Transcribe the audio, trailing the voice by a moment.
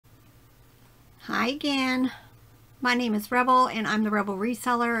Hi again. My name is Rebel and I'm the Rebel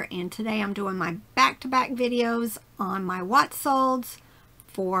Reseller, and today I'm doing my back-to-back videos on my what solds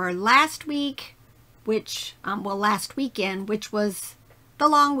for last week, which, last weekend, which was the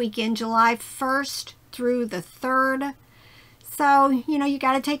long weekend, July 1st through the 3rd. So, you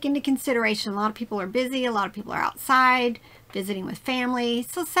got to take into consideration a lot of people are busy, a lot of people are outside visiting with family,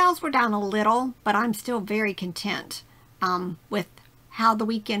 so sales were down a little, but I'm still very content with how the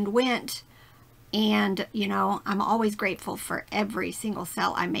weekend went. And, I'm always grateful for every single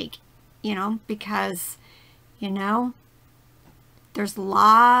sale I make, because, there's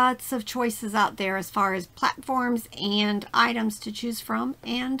lots of choices out there as far as platforms and items to choose from,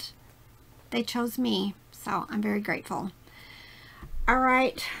 and they chose me, so I'm very grateful. All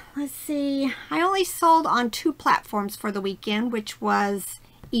right, let's see. I only sold on 2 platforms for the weekend, which was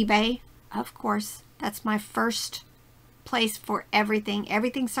eBay. Of course, that's my first place for everything.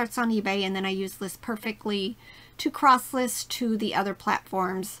 Everything starts on eBay, and then I use List Perfectly to cross list to the other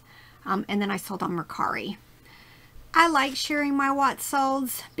platforms, and then I sold on Mercari. I like sharing my what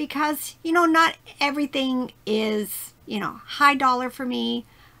solds because not everything is high dollar for me.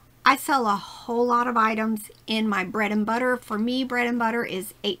 I sell a whole lot of items in my bread and butter. For me, bread and butter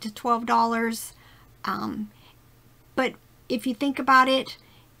is $8 to $12. But if you think about it,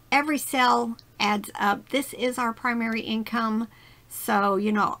 every sale adds up. This is our primary income. So,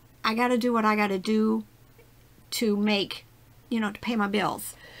 I got to do what I got to do to make, to pay my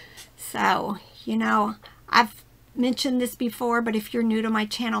bills. So, I've mentioned this before, but if you're new to my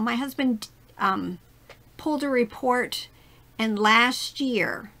channel, my husband pulled a report, and last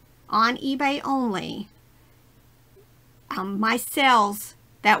year on eBay only, my sales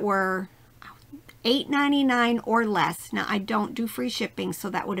that were $8.99 or less. Now, I don't do free shipping, so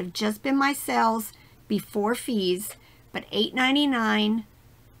that would have just been my sales before fees, but $8.99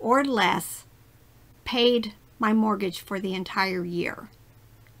 or less paid my mortgage for the entire year.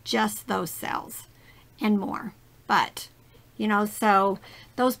 Just those sales and more. But, so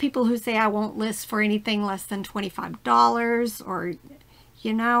those people who say I won't list for anything less than $25 or,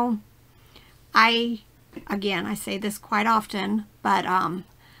 I say this quite often, but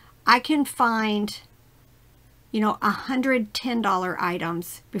I can find, $110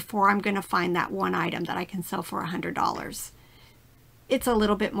 items before I'm going to find that one item that I can sell for $100. It's a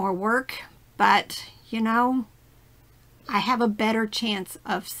little bit more work, but, I have a better chance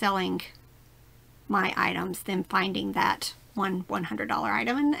of selling my items than finding that one $100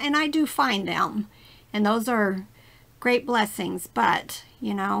 item. And I do find them, and those are great blessings, but,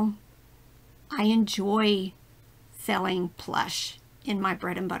 I enjoy selling plush in my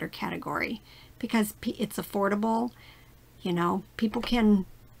bread and butter category because it's affordable. People can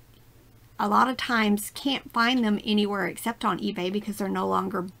a lot of times can't find them anywhere except on eBay because they're no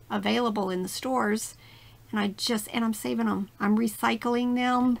longer available in the stores, and I'm saving them. I'm recycling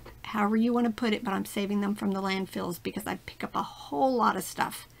them, however you want to put it, but I'm saving them from the landfills because I pick up a whole lot of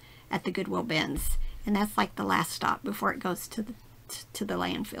stuff at the Goodwill bins, and that's like the last stop before it goes to the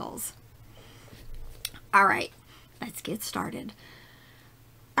landfills. All right, let's get started.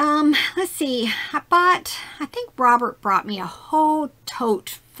 Let's see. I think Robert brought me a whole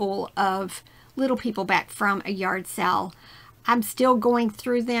tote full of Little People back from a yard sale. I'm still going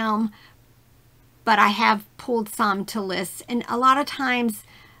through them, but I have pulled some to list. And a lot of times,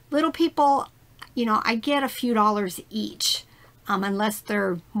 Little People, I get a few dollars each, unless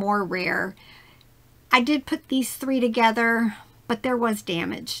they're more rare. I did put these 3 together, but there was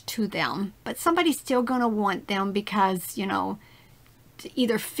damage to them. But somebody's still going to want them because, to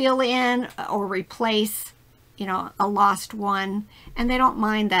either fill in or replace, a lost one. And they don't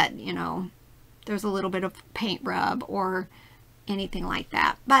mind that, there's a little bit of paint rub or anything like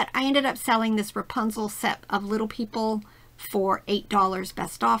that. But I ended up selling this Rapunzel set of Little People for $8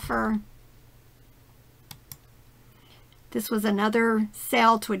 best offer. This was another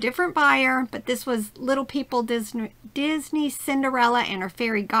sale to a different buyer, but this was Little People Disney Cinderella and her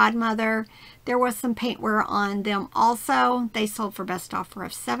fairy godmother. There was some paintwear on them also. They sold for best offer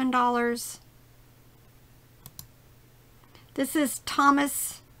of $7. This is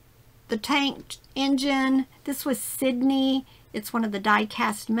Thomas the Tank Engine. This was Sydney. It's one of the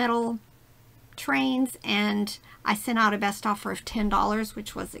die-cast metal trains, and I sent out a best offer of $10,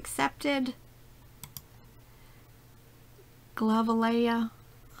 which was accepted. Glovalea,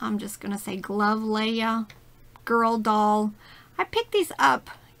 I'm just going to say Glovalea girl doll. I picked these up,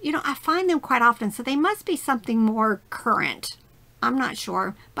 I find them quite often, so they must be something more current. I'm not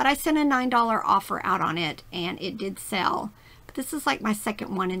sure, but I sent a $9 offer out on it, and it did sell. But this is like my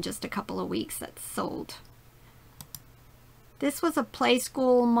second one in just a couple of weeks that's sold. This was a Play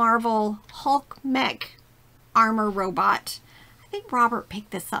School Marvel Hulk mech armor robot. I think Robert picked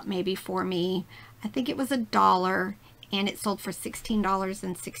this up maybe for me. I think it was $1 and it sold for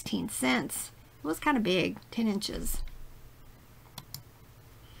 $16.16. It was kind of big, 10 inches.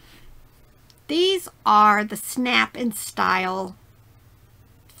 These are the Snap and Style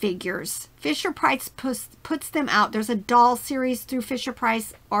figures. Fisher-Price puts them out. There's a doll series through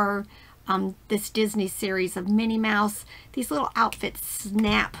Fisher-Price, or this Disney series of Minnie Mouse. These little outfits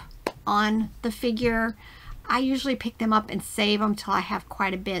snap on the figure. I usually pick them up and save them till I have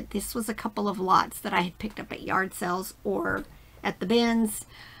quite a bit. This was a couple of lots that I had picked up at yard sales or at the bins.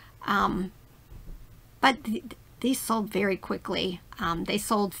 But these sold very quickly. They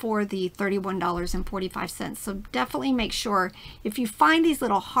sold for the $31.45. So definitely make sure, if you find these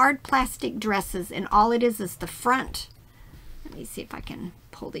little hard plastic dresses and all it is the front. Let me see if I can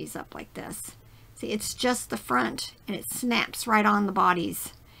pull these up like this. See, it's just the front and it snaps right on the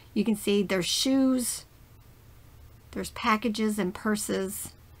bodies. You can see there's shoes, there's packages and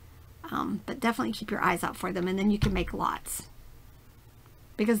purses, but definitely keep your eyes out for them, and then you can make lots,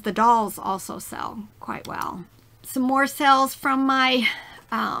 because the dolls also sell quite well. Some more sales from my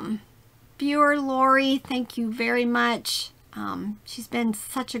viewer, Lori. Thank you very much. She's been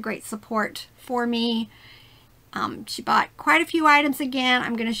such a great support for me. She bought quite a few items again.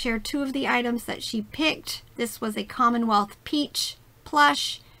 I'm going to share 2 of the items that she picked. This was a Commonwealth Peach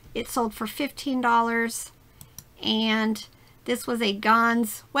plush. It sold for $15. And this was a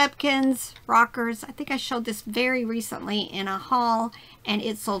Gons Webkinz Rockerz. I think I showed this very recently in a haul, and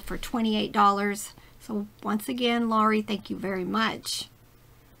it sold for $28. So once again, Laurie, thank you very much.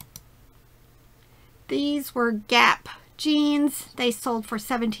 These were Gap jeans. They sold for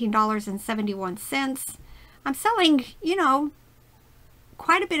 $17.71. I'm selling, you know,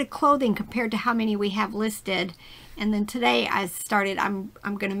 quite a bit of clothing compared to how many we have listed. And then today I started, I'm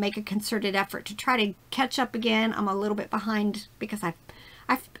going to make a concerted effort to try to catch up again. I'm a little bit behind because I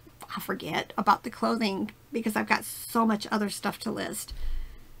forget about the clothing because I've got so much other stuff to list.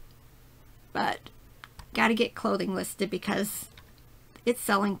 But got to get clothing listed because it's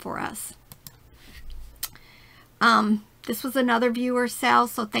selling for us. This was another viewer sale,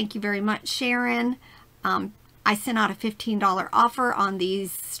 so thank you very much, Sharon. I sent out a $15 offer on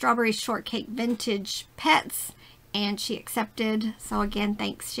these Strawberry Shortcake Vintage Pets, and she accepted. So again,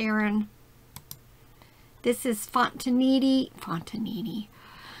 thanks, Sharon. This is Fontanini.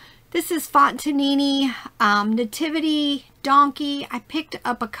 This is Fontanini Nativity Donkey. I picked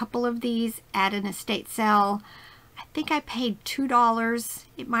up a couple of these at an estate sale. I think I paid $2.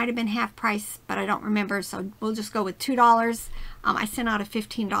 It might have been half price, but I don't remember, so we'll just go with $2. I sent out a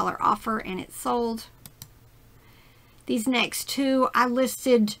 $15 offer and it sold. These next 2 I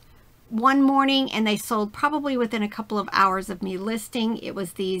listed one morning and they sold probably within a couple of hours of me listing. It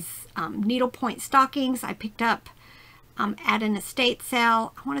was these needlepoint stockings I picked up at an estate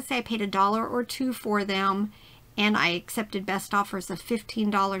sale. I want to say I paid $1 or $2 for them, and I accepted best offers of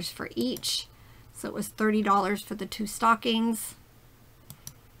 $15 for each. So it was $30 for the 2 stockings.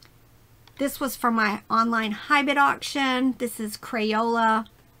 This was from my online high bid auction. This is Crayola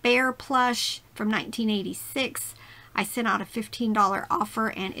Bear Plush from 1986. I sent out a $15 offer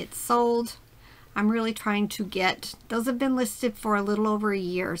and it sold. I'm really trying to get, those have been listed for a little over a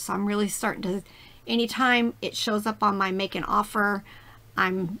year, so I'm really starting to, anytime it shows up on my make an offer,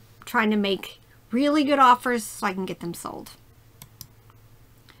 I'm trying to make really good offers so I can get them sold.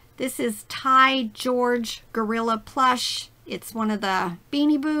 This is Ty George Gorilla Plush. It's one of the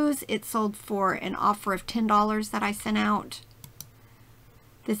Beanie Boos. It sold for an offer of $10 that I sent out.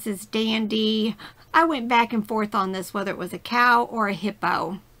 This is Dandy. I went back and forth on this, whether it was a cow or a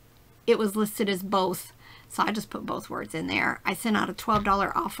hippo. It was listed as both, so I just put both words in there. I sent out a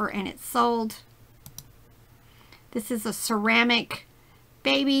 $12 offer and it sold. This is a ceramic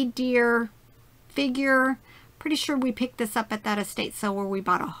baby deer figure. Pretty sure we picked this up at that estate sale where we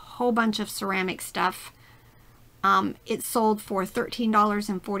bought a whole bunch of ceramic stuff. It sold for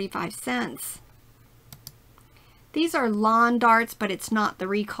 $13.45. These are lawn darts, but it's not the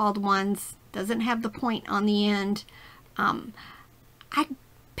recalled ones. Doesn't have the point on the end. I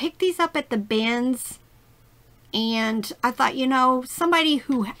picked these up at the bins, and I thought, you know, somebody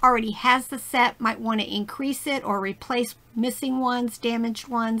who already has the set might want to increase it or replace missing ones, damaged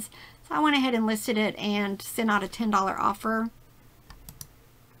ones. So I went ahead and listed it and sent out a $10 offer.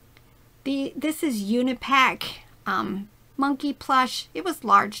 This is Unipack monkey plush. It was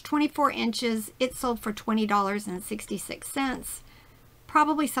large, 24 inches. It sold for $20.66.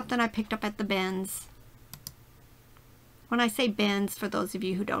 Probably something I picked up at the bins. When I say bins, for those of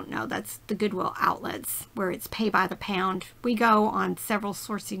you who don't know, that's the Goodwill outlets where it's pay by the pound. We go on several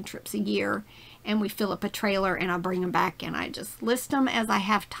sourcing trips a year and we fill up a trailer and I bring them back and I just list them as I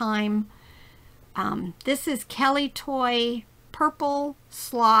have time. This is Kelly Toy Purple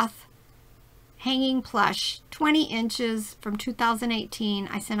Sloth Hanging Plush, 20 inches from 2018.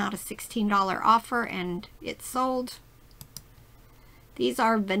 I sent out a $16 offer and it sold. These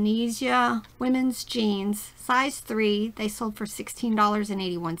are Venezia women's jeans, size 3. They sold for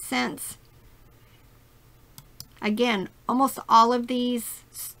 $16.81. Again, almost all of these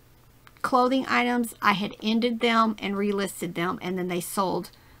clothing items, I had ended them and relisted them, and then they sold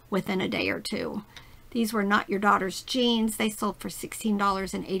within a day or two. These were Not Your Daughter's jeans. They sold for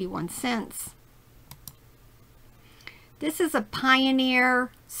 $16.81. This is a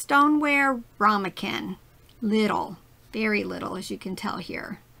Pioneer stoneware ramekin. Little. Very little, as you can tell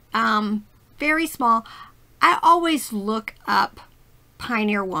here. Very small. I always look up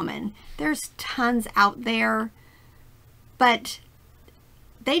Pioneer Woman. There's tons out there, but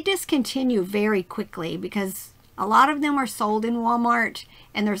they discontinue very quickly because a lot of them are sold in Walmart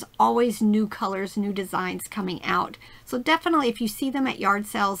and there's always new colors, new designs coming out. So definitely if you see them at yard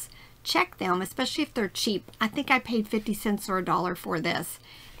sales, check them, especially if they're cheap. I think I paid 50 cents or $1 for this,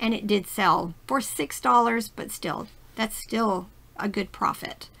 and it did sell for $6, but still, that's still a good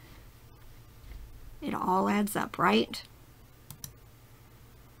profit. It all adds up, right?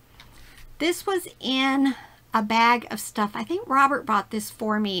 This was in a bag of stuff. I think Robert bought this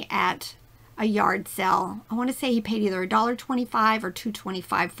for me at a yard sale. I want to say he paid either $1.25 or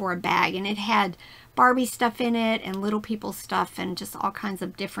 $2.25 for a bag, and it had Barbie stuff in it and Little People stuff and just all kinds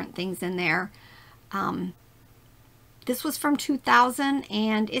of different things in there. This was from 2000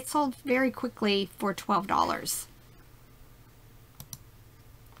 and it sold very quickly for $12.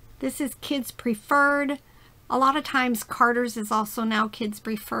 This is Kids Preferred. A lot of times Carter's is also now Kids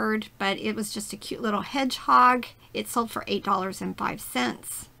Preferred, but it was just a cute little hedgehog. It sold for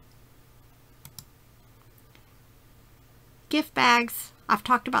 $8.05. Gift bags. I've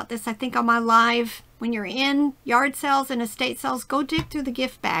talked about this, I think, on my live. When you're in yard sales and estate sales, go dig through the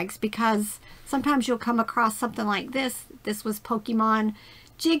gift bags because sometimes you'll come across something like this. This was Pokemon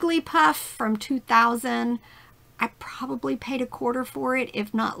Jigglypuff from 2000. I probably paid $0.25 for it,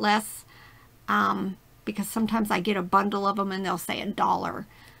 if not less, because sometimes I get a bundle of them and they'll say $1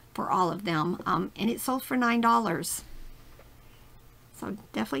 for all of them. And it sold for $9. So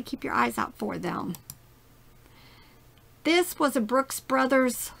definitely keep your eyes out for them. This was a Brooks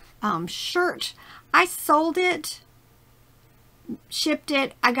Brothers shirt. I sold it, shipped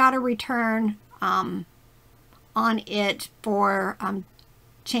it. I got a return on it for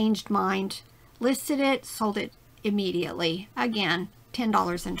changed mind. Listed it, sold it immediately. Again,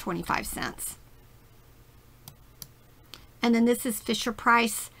 $10.25. And then this is Fisher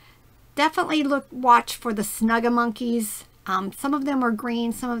Price. Definitely watch for the Snuggamonkeys. Some of them are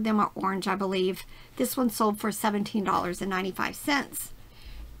green, some of them are orange, I believe. This one sold for $17.95.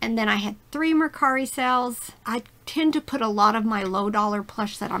 And then I had 3 Mercari sales. I tend to put a lot of my low dollar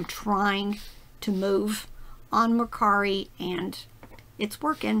plush that I'm trying to move on Mercari, and it's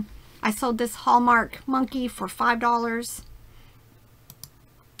working. I sold this Hallmark monkey for $5.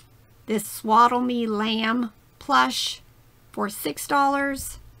 This Swaddle Me Lamb plush for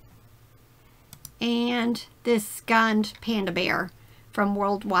 $6. And this Gunned Panda Bear from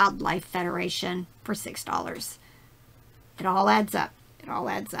World Wildlife Federation for $6. It all adds up. It all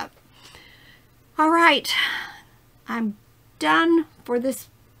adds up. All right. I'm done for this,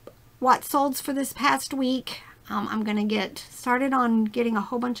 what solds for this past week. I'm going to get started on getting a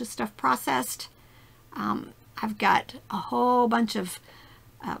whole bunch of stuff processed. I've got a whole bunch of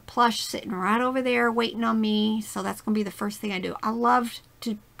plush sitting right over there waiting on me. So that's going to be the first thing I do. I love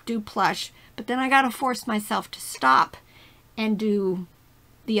to do plush, but then I got to force myself to stop and do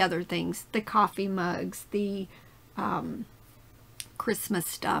the other things, the coffee mugs, the Christmas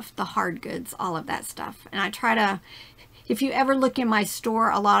stuff, the hard goods, all of that stuff. And I try to, if you ever look in my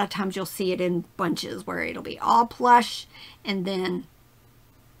store, a lot of times you'll see it in bunches where it'll be all plush and then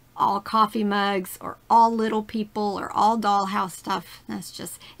all coffee mugs or all Little People or all dollhouse stuff. That's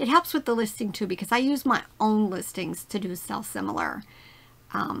just, it helps with the listing too, because I use my own listings to sell similar.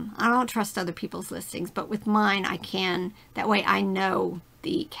 I don't trust other people's listings, but with mine I can. That way I know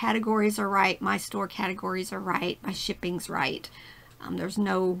the categories are right, my store categories are right, my shipping's right. There's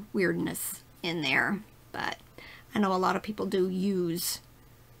no weirdness in there, but I know a lot of people do use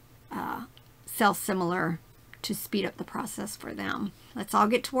sell similar to speed up the process for them. Let's all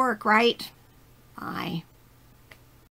get to work, right? Bye.